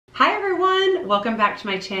welcome back to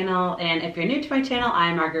my channel, and if you're new to my channel,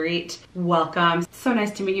 I'm Marguerite. Welcome. So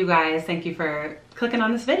nice to meet you guys. Thank you for clicking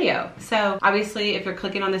on this video. So obviously if you're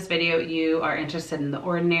clicking on this video, you are interested in the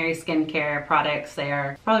Ordinary skincare products. They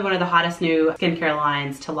are probably one of the hottest new skincare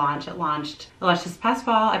lines to launch. It launched this past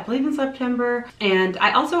fall, I believe in September. And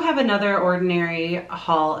I also have another Ordinary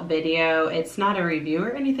haul video. It's not a review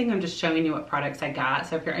or anything, I'm just showing you what products I got.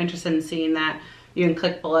 So if you're interested in seeing that, you can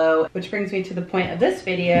click below, which brings me to the point of this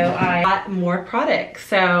video. I got more products.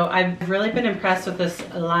 So I've really been impressed with this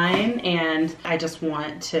line and I just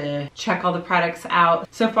want to check all the products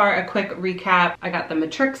out. So far, a quick recap. I got the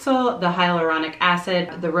Matrixyl, the Hyaluronic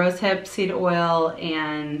Acid, the Rosehip Seed Oil,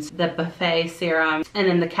 and the Buffet Serum, and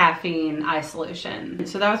then the Caffeine Eye Solution.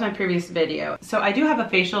 So that was my previous video. So I do have a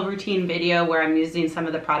facial routine video where I'm using some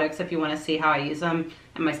of the products if you want to see how I use them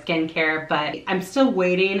and my skincare, but I'm still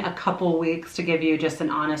waiting a couple weeks to give you just an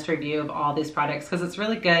honest review of all these products because it's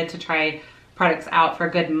really good to try products out for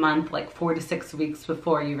a good month, like 4 to 6 weeks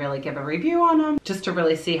before you really give a review on them, just to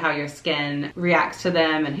really see how your skin reacts to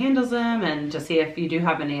them and handles them, and to see if you do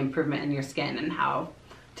have any improvement in your skin and how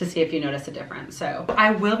to see if you notice a difference. So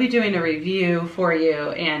I will be doing a review for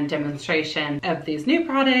you and demonstration of these new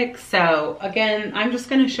products. So again, I'm just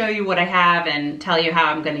going to show you what I have and tell you how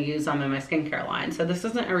I'm going to use them in my skincare line. So this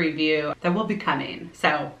isn't a review, that will be coming.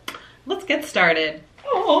 So let's get started.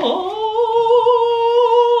 Oh,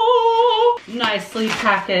 nicely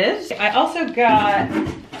packaged. I also got,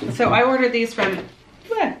 so I ordered these from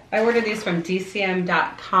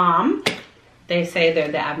DCM.com. They say they're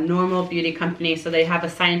the abnormal beauty company, so they have a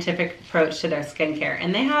scientific approach to their skincare,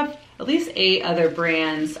 and they have at least 8 other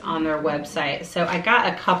brands on their website. So I got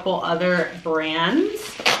a couple other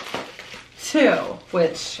brands too,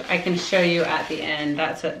 which I can show you at the end.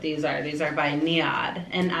 That's what these are. These are by NIOD,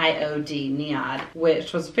 N-I-O-D, NIOD,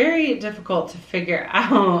 which was very difficult to figure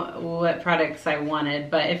out what products I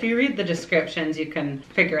wanted. But if you read the descriptions, you can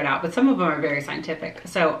figure it out. But some of them are very scientific.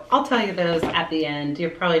 So I'll tell you those at the end. You're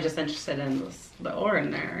probably just interested in the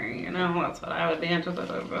Ordinary, you know, that's what I would be interested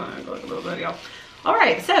in. Look at the video. All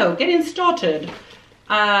right, so getting started.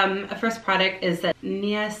 First product is the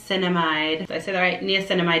Niacinamide. Did I say that right?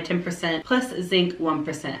 Niacinamide 10% plus zinc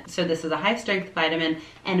 1%. So this is a high strength vitamin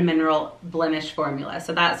and mineral blemish formula.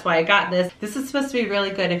 So that's why I got this. This is supposed to be really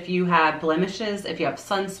good if you have blemishes, if you have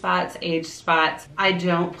sunspots, age spots. I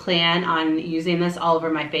don't plan on using this all over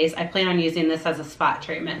my face. I plan on using this as a spot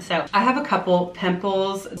treatment. So I have a couple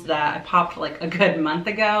pimples that I popped like a good month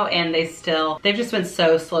ago, and they've just been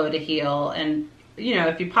so slow to heal. And you know,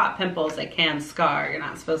 if you pop pimples, they can scar. You're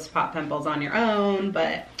not supposed to pop pimples on your own,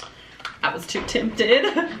 but I was too tempted.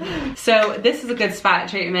 So this is a good spot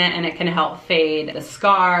treatment, and it can help fade the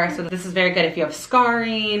scar. So this is very good if you have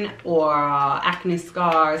scarring or acne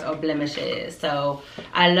scars or blemishes. So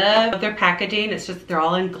I love their packaging. It's just, they're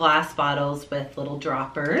all in glass bottles with little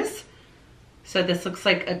droppers. So this looks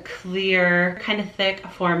like a clear, kind of thick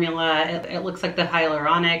formula. It looks like the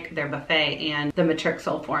Hyaluronic, their Buffet, and the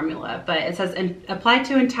Matrixyl formula. But it says apply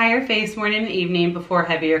to entire face morning and evening before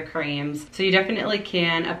heavier creams. So you definitely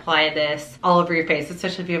can apply this all over your face,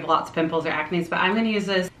 especially if you have lots of pimples or acne. But I'm going to use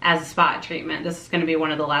this as a spot treatment. This is going to be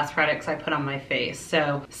one of the last products I put on my face.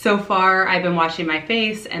 So far I've been washing my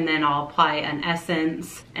face, and then I'll apply an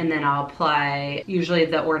essence, and then I'll apply usually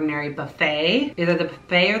the Ordinary Buffet, either the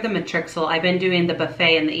Buffet or the Matrixyl. I've been doing the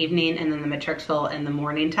Buffet in the evening and then the Matrixyl in the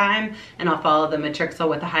morning time, and I'll follow the Matrixyl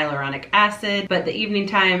with the Hyaluronic Acid. But the evening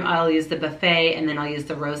time I'll use the Buffet, and then I'll use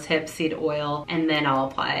the Rosehip Seed Oil, and then I'll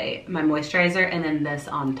apply my moisturizer and then this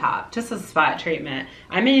on top, just as a spot treatment.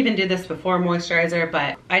 I may even do this before moisturizer,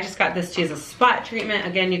 but I just got this to use a spot treatment.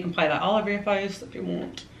 Again, you can apply that all over your face if you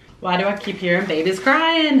want. Why do I keep hearing babies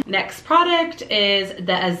crying? Next product is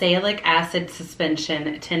the Azeliac Acid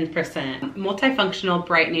Suspension 10% multifunctional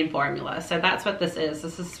brightening formula. So that's what this is.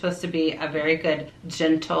 This is supposed to be a very good,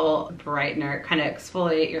 gentle brightener, kind of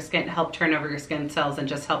exfoliate your skin, help turn over your skin cells, and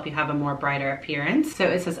just help you have a more brighter appearance. So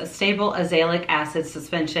it says a stable Azeliac Acid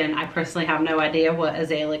suspension. I personally have no idea what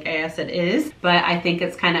Azeliac Acid is, but I think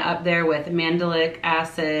it's kind of up there with Mandelic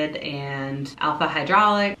Acid and alpha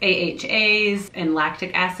hydrolic, AHAs, and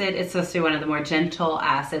lactic acid. It's supposed to be one of the more gentle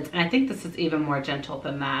acids, and I think this is even more gentle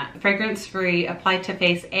than that. Fragrance free, applied to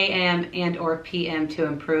face AM and or PM to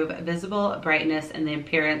improve visible brightness and the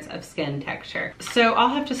appearance of skin texture. So I'll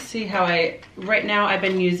have to see how right now I've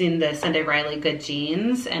been using the Sunday Riley Good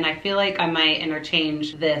Jeans, and I feel like I might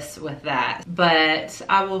interchange this with that. But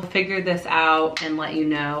I will figure this out and let you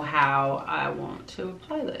know how I want to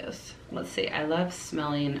apply this. Let's see, I love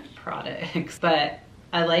smelling products, but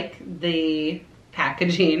I like the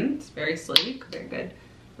packaging. It's very sleek, very good.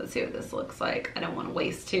 Let's see what this looks like. I don't want to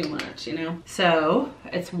waste too much, you know? So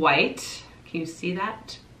it's white. Can you see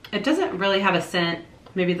that? It doesn't really have a scent.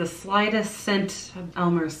 Maybe the slightest scent of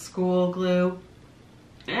Elmer's School Glue.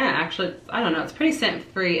 Yeah, actually, I don't know, it's pretty scent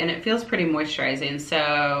free and it feels pretty moisturizing.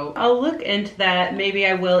 So I'll look into that. Maybe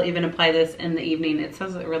I will even apply this in the evening. It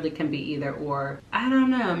says it really can be either or. I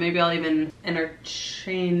don't know, maybe I'll even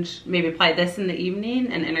interchange, maybe apply this in the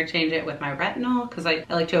evening and interchange it with my retinol, because I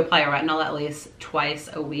like to apply a retinol at least twice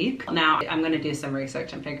a week. Now I'm gonna do some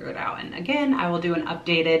research and figure it out. And again, I will do an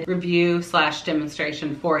updated review /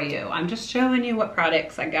 demonstration for you. I'm just showing you what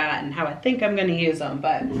products I got and how I think I'm gonna use them,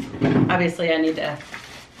 but obviously I need to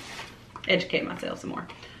educate myself some more.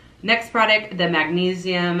 Next product, the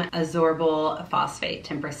Magnesium Ascorbyl Phosphate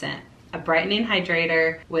 10%. A brightening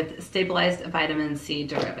hydrator with stabilized vitamin C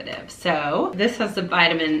derivative. So this has the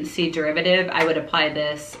vitamin C derivative. I would apply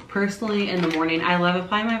this personally in the morning. I love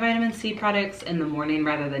applying my vitamin C products in the morning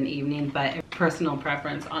rather than evening, but personal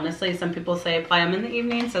preference. Honestly, some people say apply them in the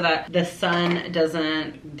evening so that the sun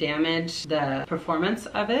doesn't damage the performance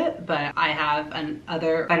of it. But I have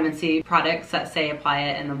other vitamin C products that say apply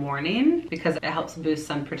it in the morning because it helps boost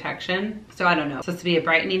sun protection. So I don't know. It's supposed to be a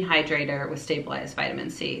brightening hydrator with stabilized vitamin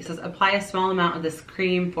C. It says apply a small amount of this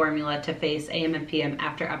cream formula to face AM and PM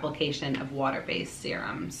after application of water-based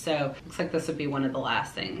serum. So looks like this would be one of the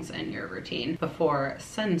last things in your routine before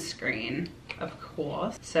sunscreen, of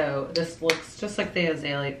course. So this looks just like the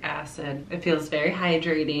Azeliac Acid. It feels very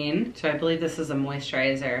hydrating. So I believe this is a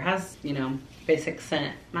moisturizer. It has, you know, basic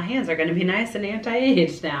scent. My hands are gonna be nice and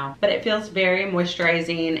anti-aged now, but it feels very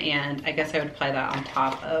moisturizing, and I guess I would apply that on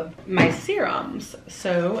top of my serums.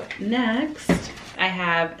 So next, I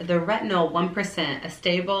have the Retinol 1%, a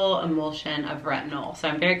stable emulsion of retinol. So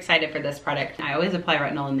I'm very excited for this product. I always apply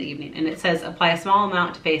retinol in the evening, and it says apply a small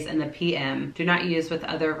amount to face in the PM. Do not use with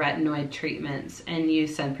other retinoid treatments, and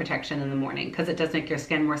use sun protection in the morning because it does make your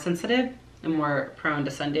skin more sensitive and more prone to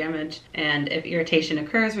sun damage. And if irritation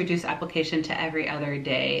occurs, reduce application to every other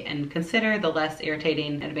day, and consider the less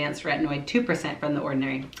irritating advanced retinoid 2% from the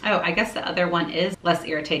ordinary. Oh, I guess the other one is less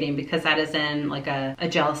irritating because that is in like a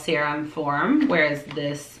gel serum form, whereas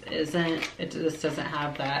this isn't. This doesn't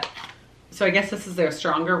have that. So I guess this is their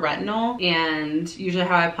stronger retinol, and usually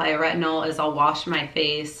how I apply a retinol is I'll wash my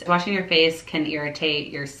face. Washing your face can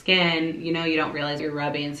irritate your skin. You know, you don't realize you're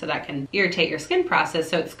rubbing, so that can irritate your skin process.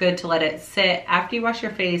 So it's good to let it sit. After you wash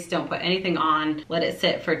your face, don't put anything on. Let it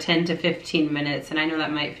sit for 10 to 15 minutes. And I know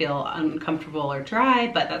that might feel uncomfortable or dry,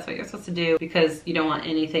 but that's what you're supposed to do because you don't want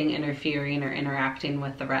anything interfering or interacting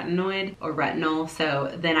with the retinoid or retinol. So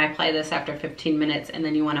then I apply this after 15 minutes, and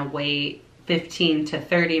then you want to wait 15 to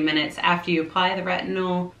 30 minutes after you apply the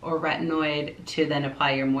retinol or retinoid to then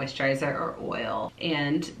apply your moisturizer or oil.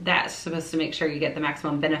 And that's supposed to make sure you get the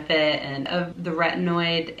maximum benefit and of the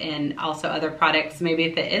retinoid and also other products. Maybe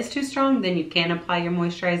if it is too strong, then you can apply your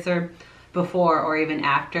moisturizer before or even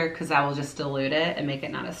after, because that will just dilute it and make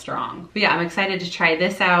it not as strong. But yeah, I'm excited to try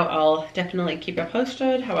this out. I'll definitely keep you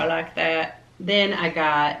posted how I like that. Then I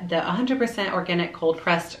got the 100% organic cold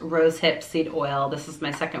pressed rosehip seed oil. This is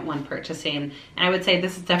my second one purchasing. And I would say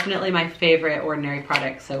this is definitely my favorite Ordinary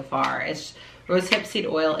product so far. Rosehip seed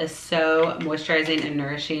oil is so moisturizing and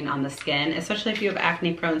nourishing on the skin, especially if you have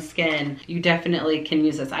acne prone skin. You definitely can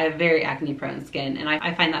use this. I have very acne prone skin, and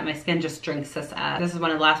I find that my skin just drinks this up. This is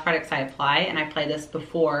one of the last products I apply, and I apply this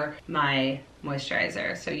before my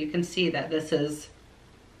moisturizer. So you can see that this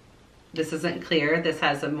isn't clear. This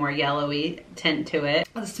has a more yellowy tint to it.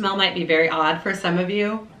 The smell might be very odd for some of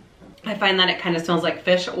you. I find that it kind of smells like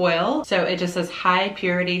fish oil. So it just says high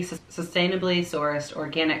purity, sustainably sourced,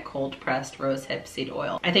 organic cold pressed rosehip seed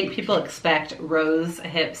oil. I think people expect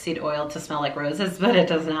rosehip seed oil to smell like roses, but it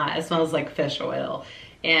does not. It smells like fish oil.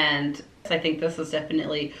 And I think this is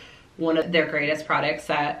definitely one of their greatest products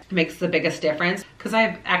that makes the biggest difference, because I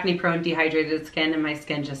have acne prone dehydrated skin and my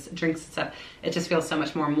skin just drinks itself. It just feels so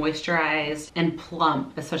much more moisturized and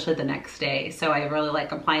plump, especially the next day. So I really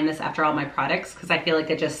like applying this after all my products because I feel like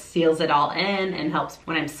it just seals it all in and helps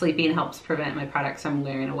when I'm sleeping, helps prevent my products from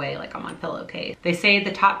wearing away like on my pillowcase. They say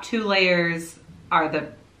the top 2 layers are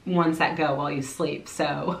the ones that go while you sleep.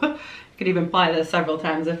 So you could even apply this several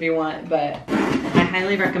times if you want, but I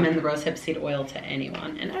highly recommend the rosehip seed oil to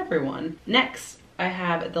anyone and everyone. Next, I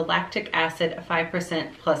have the Lactic Acid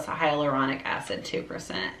 5% plus Hyaluronic Acid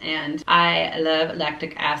 2%. And I love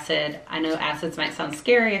lactic acid. I know acids might sound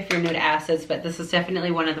scary if you're new to acids, but this is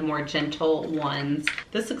definitely one of the more gentle ones.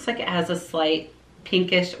 This looks like it has a slight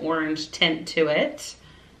pinkish orange tint to it.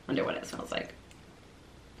 Wonder what it smells like.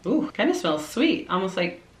 Ooh, kind of smells sweet, almost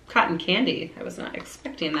like cotton candy. I was not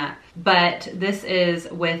expecting that. But this is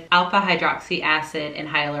with alpha hydroxy acid and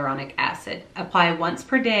hyaluronic acid. Apply once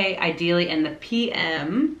per day, ideally in the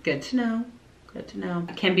PM. Good to know. Good to know.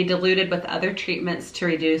 It can be diluted with other treatments to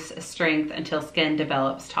reduce strength until skin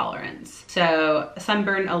develops tolerance. So,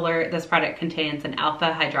 sunburn alert, this product contains an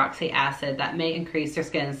alpha hydroxy acid that may increase your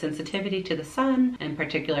skin's sensitivity to the sun, and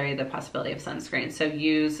particularly the possibility of sunscreen. So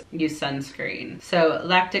use sunscreen. So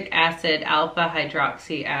lactic acid, alpha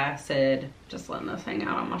hydroxy acid, just letting this hang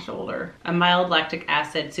out on my shoulder. A mild lactic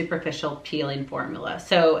acid superficial peeling formula.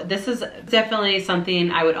 So this is definitely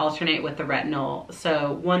something I would alternate with the retinol.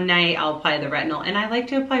 So one night I'll apply the retinol, and I like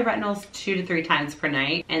to apply retinols 2 to 3 times per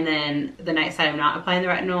night. And then the nights that I'm not applying the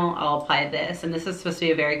retinol, I'll apply this. And this is supposed to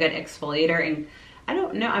be a very good exfoliator. And I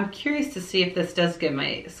don't know, I'm curious to see if this does give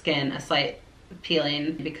my skin a slight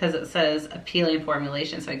peeling, because it says a peeling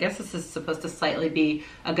formulation. So I guess this is supposed to slightly be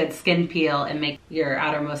a good skin peel and make your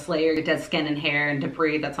outermost layer, your dead skin and hair and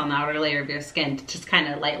debris that's on the outer layer of your skin to just kind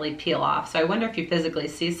of lightly peel off. So I wonder if you physically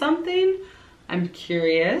see something. I'm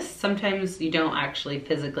curious. Sometimes you don't actually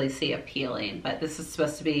physically see a peeling, but this is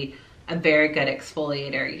supposed to be a very good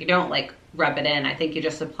exfoliator. You don't like rub it in. I think you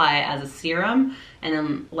just apply it as a serum and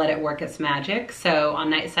then let it work its magic. So on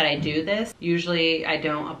nights that I do this, usually I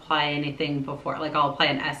don't apply anything before. Like I'll apply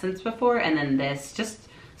an essence before and then this, just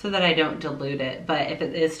so that I don't dilute it. But if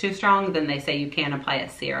it is too strong, then they say you can apply a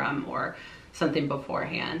serum or something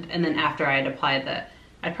beforehand. And then after I'd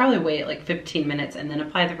probably wait like 15 minutes and then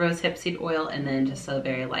apply the rosehip seed oil and then just a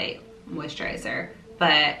very light moisturizer.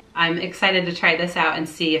 But I'm excited to try this out and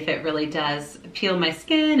see if it really does peel my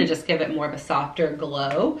skin and just give it more of a softer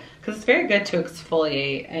glow, because it's very good to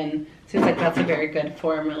exfoliate, and it seems like that's a very good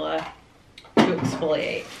formula to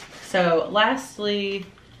exfoliate. So lastly,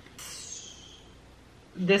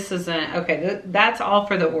 this isn't, okay, that's all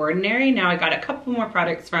for The Ordinary. Now I got a couple more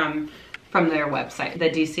products from their website, the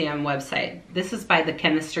DCM website. This is by the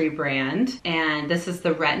Chemistry brand, and this is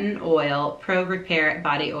the Retinol Oil Pro Repair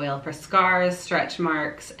Body Oil for scars, stretch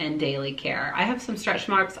marks, and daily care. I have some stretch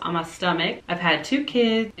marks on my stomach. I've had 2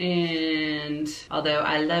 kids, and although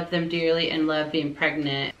I love them dearly and love being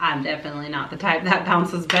pregnant, I'm definitely not the type that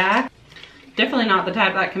bounces back. Definitely not the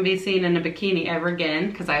type that can be seen in a bikini ever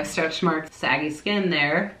again, because I have stretch marks, saggy skin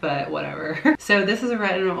there, but whatever. So this is a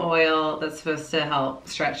retinol oil that's supposed to help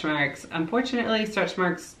stretch marks. Unfortunately, stretch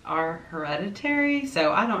marks are hereditary,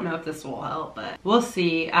 so I don't know if this will help, but we'll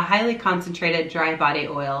see. A highly concentrated dry body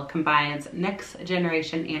oil combines next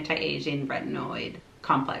generation anti-aging retinoid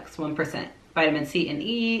complex, 1%. Vitamin C and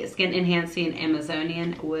E, skin enhancing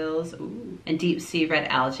Amazonian oils, and deep sea red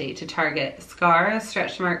algae to target scars,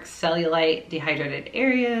 stretch marks, cellulite, dehydrated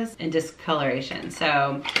areas, and discoloration.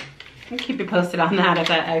 So I'll keep you posted on that if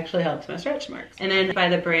that actually helps my stretch marks. And then by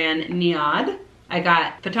the brand NIOD, I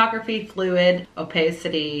got Photography Fluid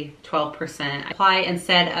Opacity 12%. Apply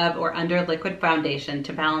instead of or under liquid foundation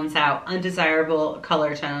to balance out undesirable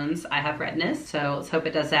color tones. I have redness, so let's hope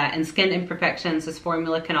it does that. And skin imperfections, this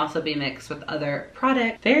formula can also be mixed with other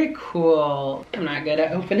products. Very cool. I'm not good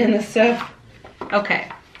at opening this stuff.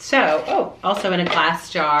 Okay, so, also in a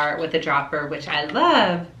glass jar with a dropper, which I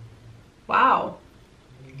love. Wow.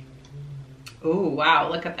 Ooh,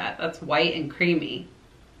 wow, look at that. That's white and creamy.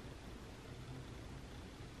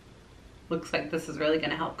 Looks like this is really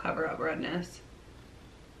gonna help cover up redness.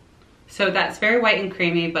 So that's very white and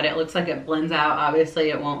creamy, but it looks like it blends out.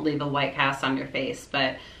 Obviously it won't leave a white cast on your face,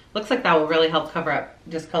 but looks like that will really help cover up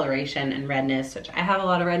discoloration and redness, which I have a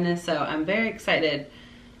lot of redness, so I'm very excited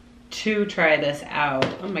to try this out.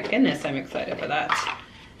 Oh my goodness, I'm excited for that.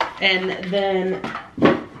 And then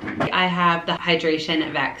I have the hydration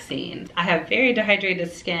vaccine. I have very dehydrated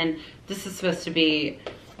skin. This is supposed to be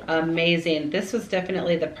amazing. This was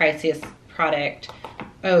definitely the priciest product.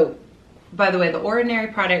 Oh, by the way, the Ordinary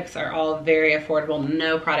products are all very affordable.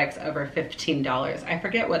 No products over $15. I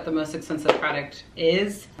forget what the most expensive product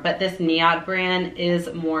is, but this NIOD brand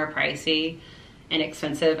is more pricey and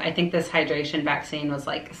expensive. I think this hydration vaccine was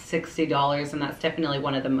like $60, and that's definitely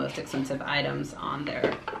one of the most expensive items on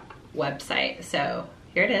their website. So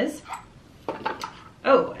here it is.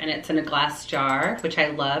 Oh, and it's in a glass jar, which I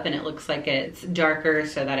love, and it looks like it's darker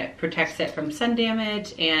so that it protects it from sun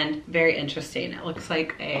damage, and very interesting. It looks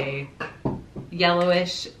like a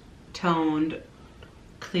yellowish toned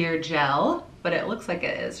clear gel, but it looks like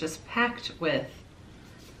it is just packed with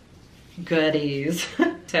goodies.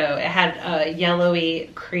 So it had a yellowy,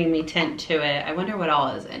 creamy tint to it. I wonder what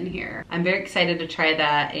all is in here. I'm very excited to try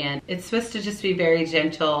that, and it's supposed to just be very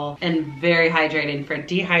gentle and very hydrating for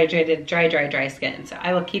dehydrated, dry skin. So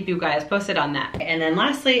I will keep you guys posted on that. And then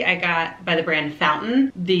lastly, I got by the brand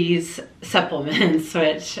Fountain these supplements,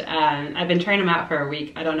 which I've been trying them out for a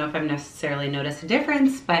week. I don't know if I've necessarily noticed a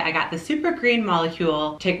difference, but I got the Super Green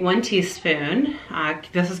Molecule. Take 1 teaspoon.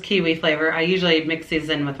 This is kiwi flavor. I usually mix these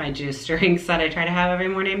in with my juice drinks that I try to have every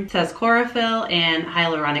morning. It says chlorophyll and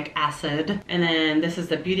hyaluronic acid. And then this is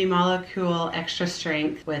the Beauty Molecule Extra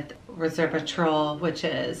Strength with resveratrol, which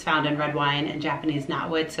is found in red wine and Japanese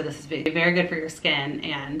knotwood. So this is very good for your skin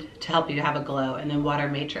and to help you have a glow. And then Water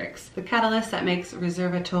Matrix, the catalyst that makes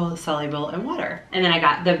resveratrol soluble in water. And then I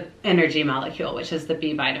got the Energy Molecule, which is the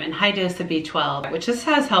B vitamin, high dose of B12, which just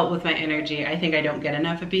has helped with my energy. I think I don't get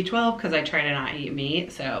enough of B12 because I try to not eat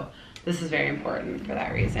meat. So this is very important for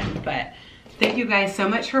that reason. But thank you guys so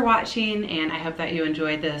much for watching, and I hope that you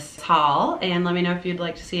enjoyed this haul. And let me know if you'd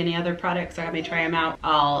like to see any other products or have me try them out.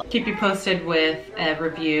 I'll keep you posted with a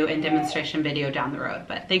review and demonstration video down the road.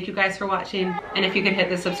 But thank you guys for watching. And if you could hit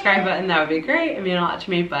the subscribe button, that would be great. It means a lot to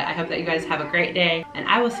me, but I hope that you guys have a great day, and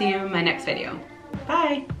I will see you in my next video.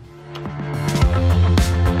 Bye.